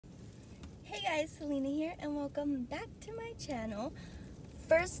Hey guys, Selena here and welcome back to my channel.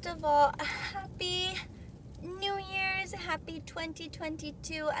 First of all, happy New Year's, happy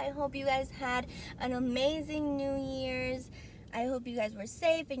 2022. I hope you guys had an amazing New Year's. I hope you guys were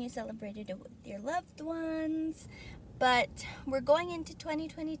safe and you celebrated it with your loved ones. But we're going into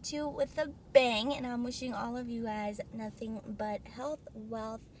 2022 with a bang, and I'm wishing all of you guys nothing but health,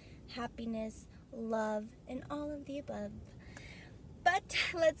 wealth, happiness, love, and all of the above. But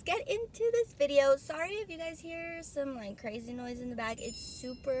let's get into this video. Sorry if you guys hear some like crazy noise in the back. It's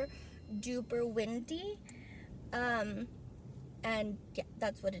super duper windy. And yeah,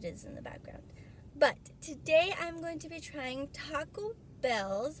 that's what it is in the background. But today I'm going to be trying Taco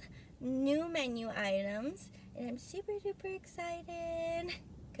Bell's new menu items. And I'm super duper excited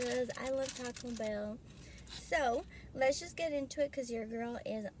because I love Taco Bell. So let's just get into it because your girl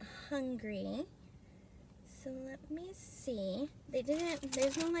is hungry. So let me see.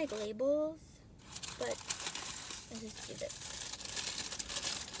 There's no like labels, but let's just do this.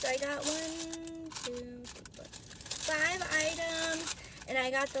 So I got 5 items, and I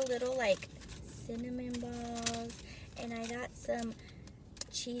got the little like cinnamon balls, and I got some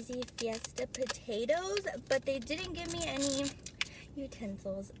cheesy fiesta potatoes, but they didn't give me any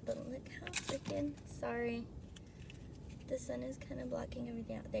utensils. But look how freaking, sorry, the sun is kind of blocking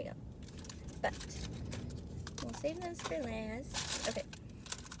everything out. There you go. But we'll save this for last. Okay,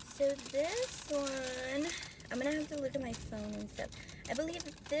 so this one, I'm gonna have to look at my phone and stuff. I believe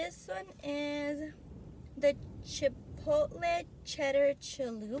this one is the Chipotle Cheddar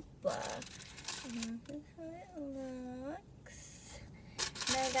Chalupa. And this is how it looks.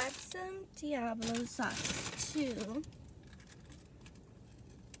 And I got some Diablo sauce too.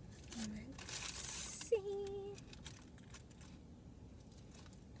 Let's see.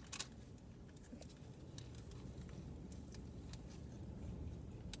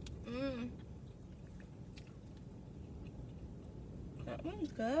 That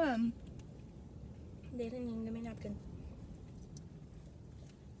one's good. They didn't even give me napkins.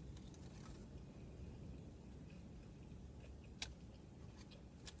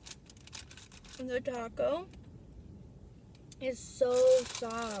 The taco is so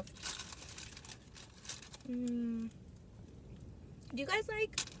soft. Do you guys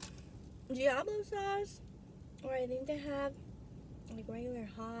like Diablo sauce? Or I think they have like regular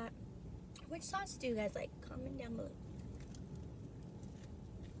hot. Which sauce do you guys like? Comment down below.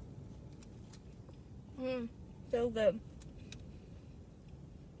 So good.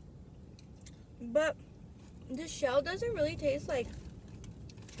 But the shell doesn't really taste like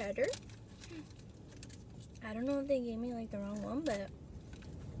cheddar. I don't know if they gave me like the wrong one, but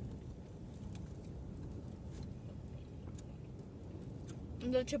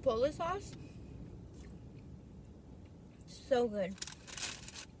the Chipotle sauce, so good.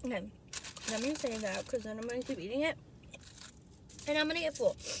 Okay, let me save that because then I'm going to keep eating it and I'm going to get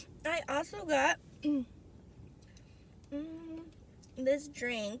full. I also got this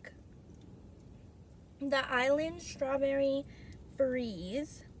drink, the Island Strawberry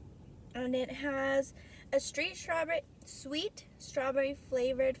Freeze, and it has a sweet strawberry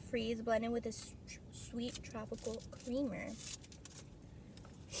flavored freeze blended with a sweet tropical creamer.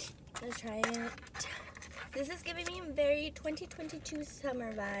 Let's try it. This is giving me very 2022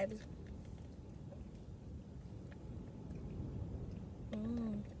 summer vibes.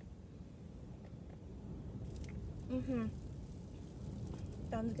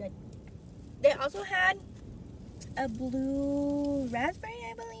 Sounds good. They also had a blue raspberry,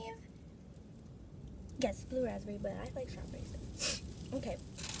 I believe. Yes, blue raspberry, but I like strawberries. Okay,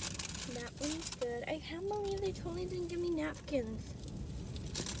 that one's good. I can't believe they totally didn't give me napkins.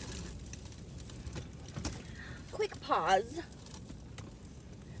 Quick pause.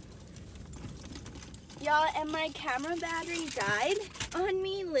 Y'all, and my camera battery died on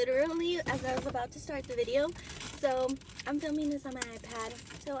me literally as I was about to start the video. So I'm filming this on my iPad,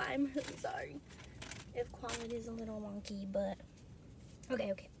 so I'm really sorry if quality is a little wonky, but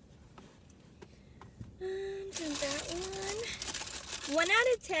okay. So that one, 1 out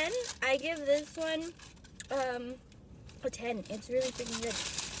of 10, I give this one a 10. It's really freaking good.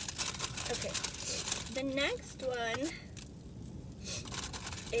 Okay, the next one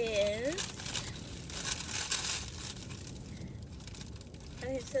is,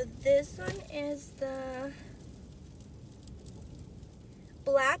 okay, so this one is the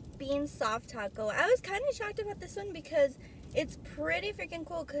black bean soft taco. I was kind of shocked about this one because it's pretty freaking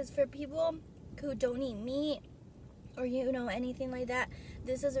cool, because for people who don't eat meat or anything like that,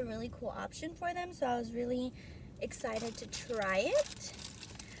 this is a really cool option for them. So I was really excited to try it.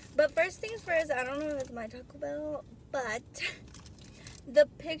 But first things first, I don't know if it's my Taco Bell, but the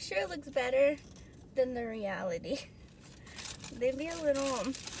picture looks better than the reality. They'd be a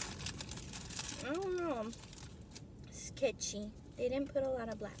little, I don't know, sketchy. They didn't put a lot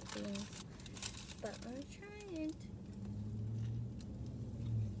of black beans, but I'll try it.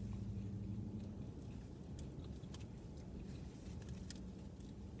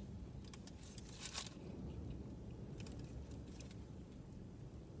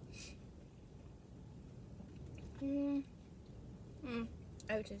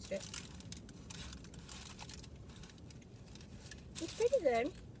 I would taste it. It's pretty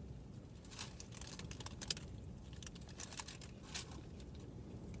good.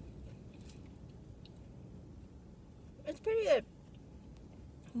 It's pretty good.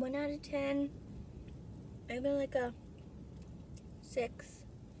 1 out of 10. Maybe like a 6.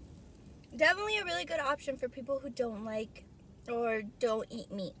 Definitely a really good option for people who don't like or don't eat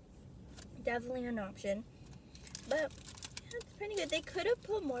meat. Definitely an option. But yeah, it's pretty good. They could have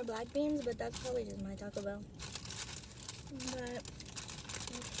put more black beans, but that's probably just my Taco Bell. But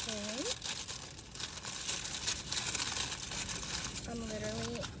okay. I'm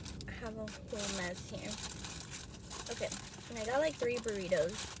literally have a whole mess here. Okay, and I got like 3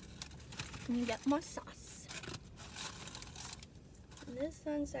 burritos. And you get more sauce. And this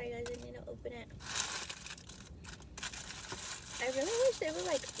one, sorry guys, I need to open it. I really wish they would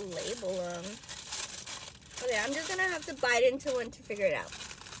like label them. Okay, I'm just gonna have to bite into one to figure it out.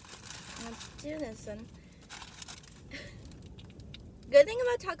 Let's do this one. Good thing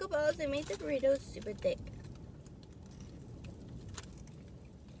about Taco Bell is they make the burritos super thick.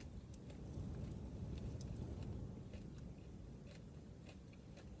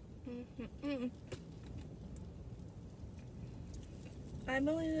 I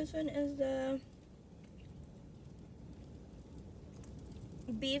believe this one is the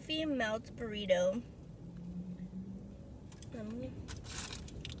beefy melt burrito.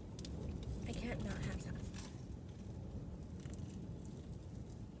 I can't not have sauce.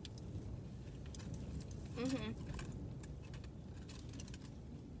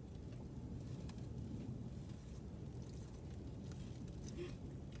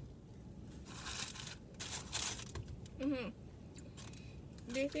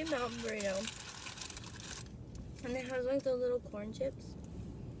 Beefy melt burrito. And it has like the little corn chips.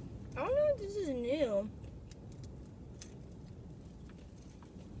 I don't know if this is new.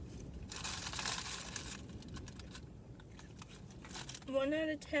 One out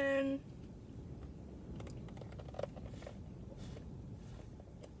of 10.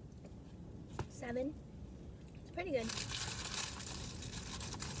 Seven. It's pretty good.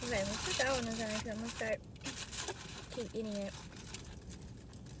 Okay, let's put that one aside because I'm gonna start keep eating it.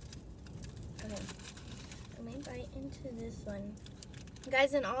 Okay, let me bite into this one.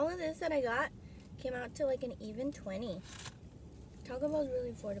 Guys, and all of this that I got came out to like an even 20. Taco Bell is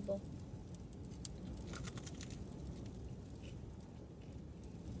really affordable.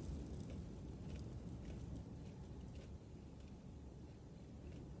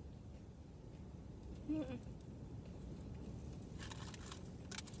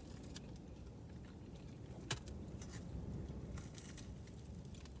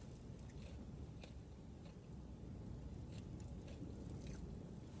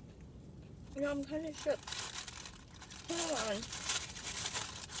 No, I'm kind of shook. Hold on.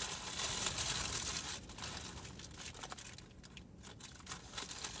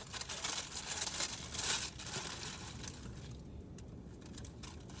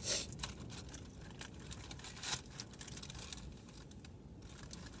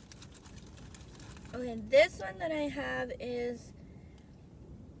 Okay, this one that I have is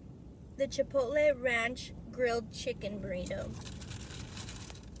the Chipotle Ranch Grilled Chicken Burrito.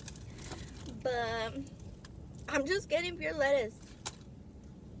 But I'm just getting pure lettuce.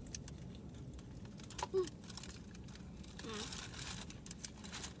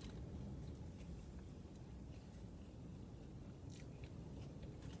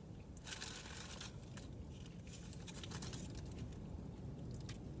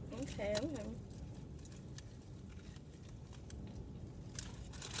 Okay.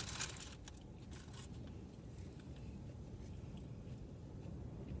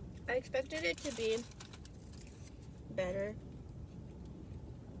 I expected it to be better.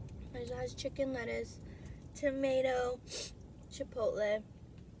 It has chicken, lettuce, tomato, chipotle.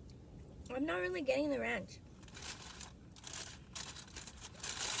 I'm not really getting the ranch.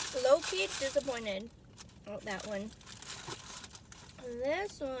 Low-key disappointed. Oh, that one.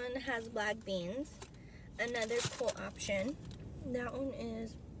 This one has black beans. Another cool option. That one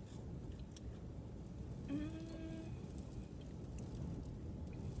is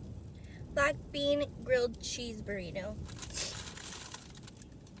black bean grilled cheese burrito.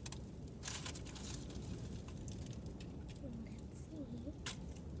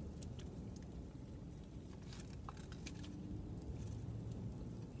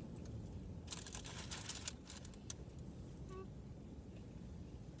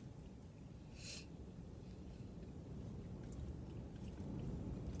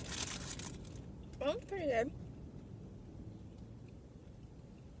 It's pretty good.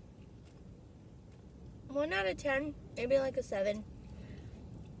 1 out of 10, maybe like a 7.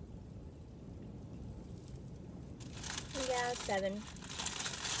 Yeah, 7.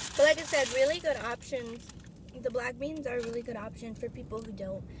 But like I said, really good options. The black beans are a really good option for people who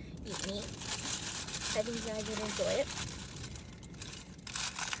don't eat meat. I think you guys would enjoy it.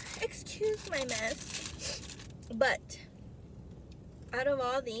 Excuse my mess. But out of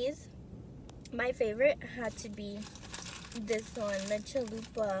all these, my favorite had to be this one, the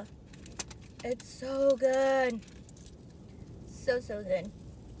chalupa. It's so good. So good.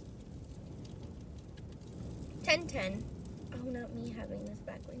 10/10. Oh, not me having this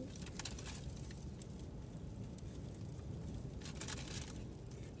backwards.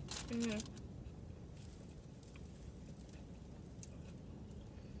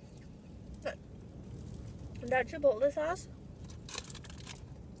 That chipotle sauce,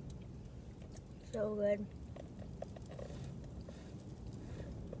 so good.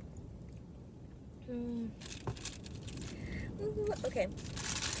 Ooh, okay.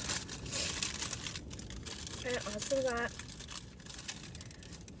 I also got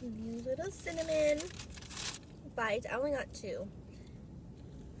these little cinnamon bites. I only got 2.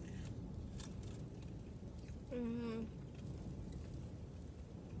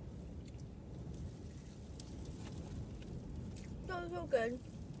 So good.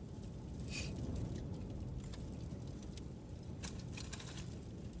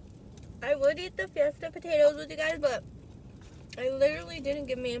 I would eat the Fiesta potatoes with you guys, but I literally didn't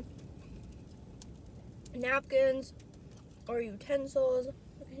give me napkins or utensils.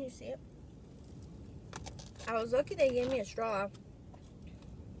 Can you see it? I was lucky they gave me a straw.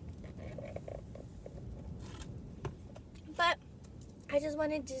 But I just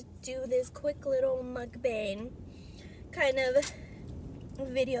wanted to do this quick little mukbang kind of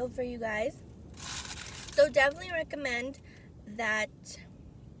video for you guys. So definitely recommend that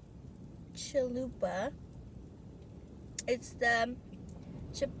chalupa. It's the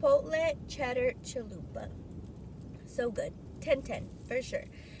chipotle cheddar chalupa. So good. 10/10 for sure.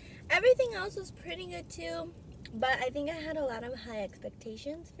 Everything else was pretty good too, but I think I had a lot of high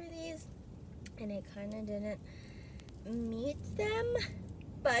expectations for these and it kind of didn't meet them.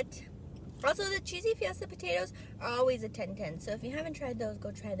 But also the cheesy Fiesta potatoes are always a 10/10, so if you haven't tried those,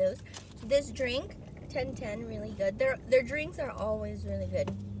 go try those. This drink, 10/10, really good. Their drinks are always really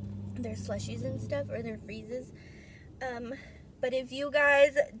good. Their slushies and stuff, or their freezes. But if you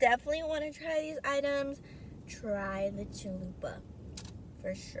guys definitely want to try these items, try the chalupa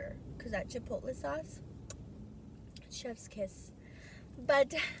for sure, because that chipotle sauce, chef's kiss.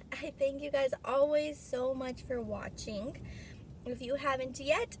 But I thank you guys always so much for watching. If you haven't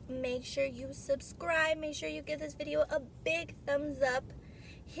yet, make sure you subscribe. Make sure you give this video a big thumbs up.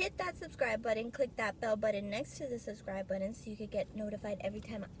 Hit that subscribe button, click that bell button next to the subscribe button so you can get notified every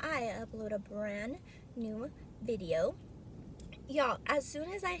time I upload a brand new video. Y'all, as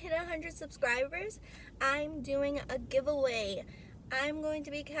soon as I hit 100 subscribers, I'm doing a giveaway. I'm going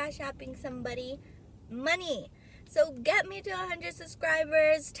to be cash apping somebody money. So get me to 100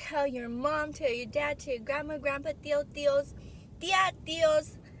 subscribers. Tell your mom, tell your dad, tell your grandma, grandpa, tios,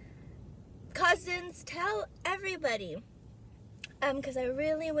 tios, cousins, tell everybody. Because I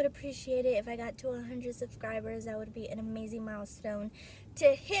really would appreciate it if I got to 100 subscribers. That would be an amazing milestone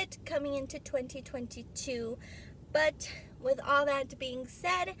to hit coming into 2022. But with all that being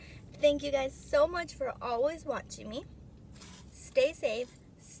said, thank you guys so much for always watching me. Stay safe,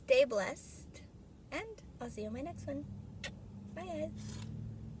 stay blessed, and I'll see you in my next one. Bye, guys.